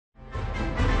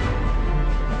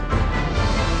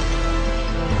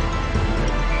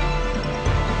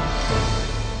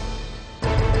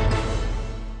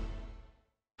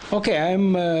Okay,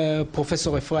 I'm Professor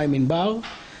Efraim Inbar,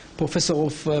 Professor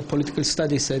of Political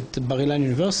Studies at Bar-Ilan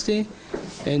University,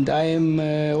 and I am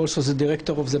also the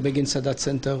Director of the Begin-Sadat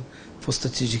Center for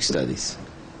Strategic Studies.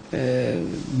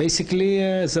 Basically,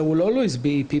 there will always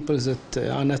be people that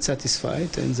are not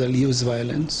satisfied and they'll use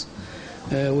violence.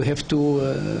 We have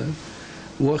to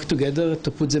work together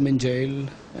to put them in jail,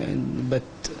 and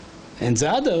the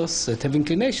others that have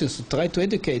inclinations to try to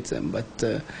educate them.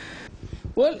 But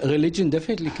well, religion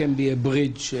definitely can be a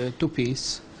bridge to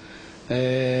peace.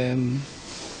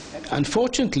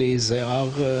 Unfortunately, there are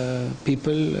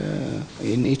people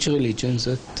in each religion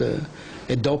that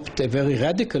adopt a very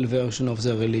radical version of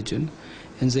their religion,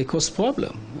 and they cause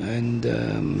problem. And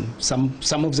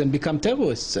some of them become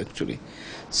terrorists, actually.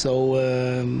 So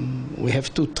we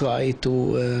have to try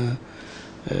to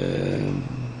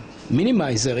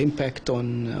minimize their impact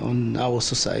on our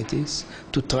societies,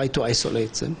 to try to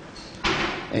isolate them,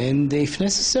 and if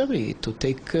necessary, to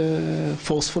take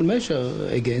forceful measure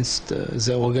against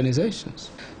their organizations.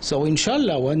 So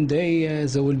inshallah, one day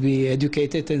they will be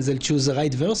educated and they'll choose the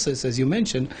right verses, as you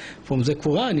mentioned, from the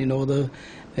Quran in order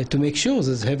to make sure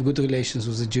that they have good relations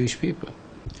with the Jewish people.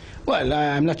 Well,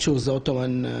 I'm not sure the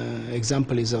Ottoman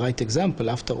example is the right example.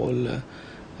 After all,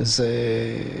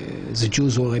 the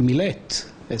Jews were a millet,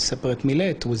 a separate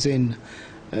millet within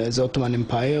the Ottoman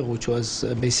Empire, which was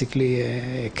basically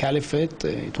a caliphate.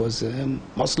 It was a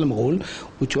Muslim rule,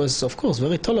 which was, of course,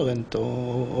 very tolerant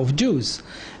of Jews.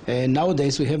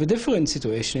 Nowadays, we have a different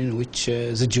situation in which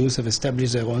the Jews have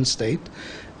established their own state,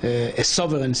 a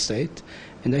sovereign state.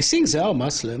 And I think there are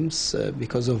Muslims,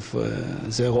 because of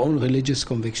their own religious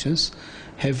convictions,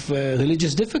 have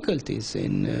religious difficulties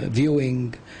in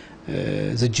viewing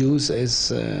the Jews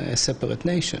as a separate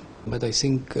nation. But I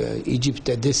think Egypt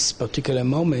at this particular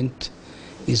moment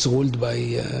is ruled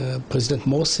by President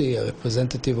Morsi, a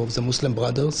representative of the Muslim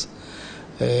Brothers.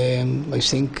 I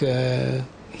think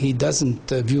he doesn't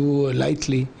view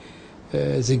lightly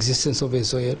the existence of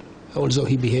Israel, although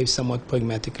he behaves somewhat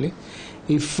pragmatically.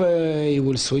 If he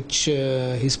will switch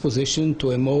his position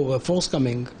to a more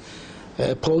forthcoming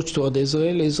approach toward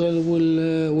Israel, Israel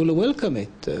will welcome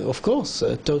it. Of course,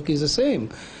 Turkey is the same.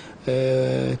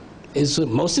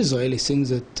 Most Israelis think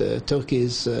that Turkey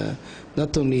is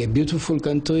not only a beautiful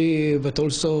country, but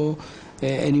also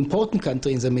an important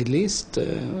country in the Middle East.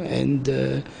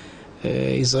 And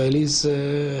Israelis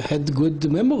had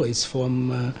good memories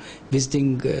from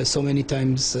visiting so many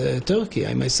times Turkey.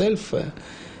 I myself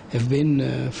have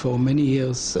been for many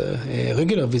years a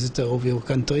regular visitor of your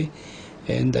country.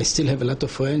 And I still have a lot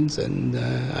of friends, and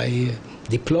I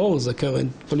deplore the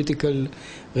current political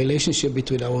relationship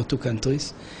between our two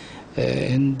countries.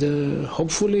 And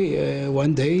hopefully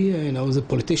one day, the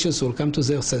politicians will come to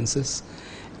their senses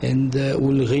and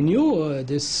will renew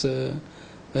this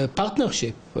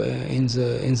partnership in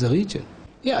the region.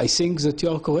 Yeah, I think that you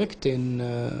are correct in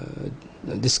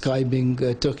describing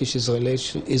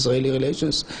Turkish-Israeli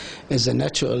relations as a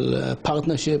natural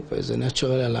partnership, as a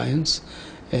natural alliance.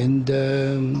 And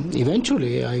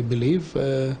eventually, I believe,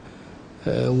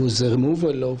 with the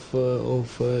removal of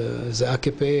the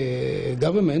AKP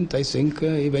government, I think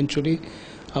eventually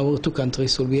our two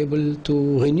countries will be able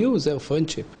to renew their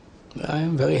friendship. I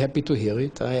am very happy to hear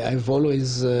it. I've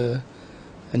always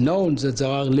known that there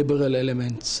are liberal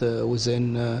elements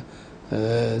within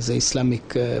the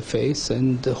Islamic faith,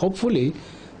 and hopefully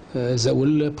they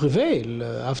will prevail.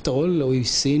 After all, we've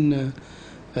seen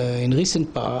in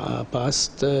recent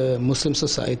past Muslim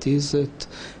societies that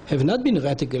have not been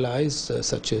radicalized,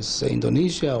 such as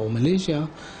Indonesia or Malaysia.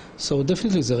 So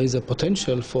definitely there is a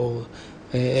potential for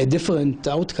a different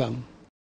outcome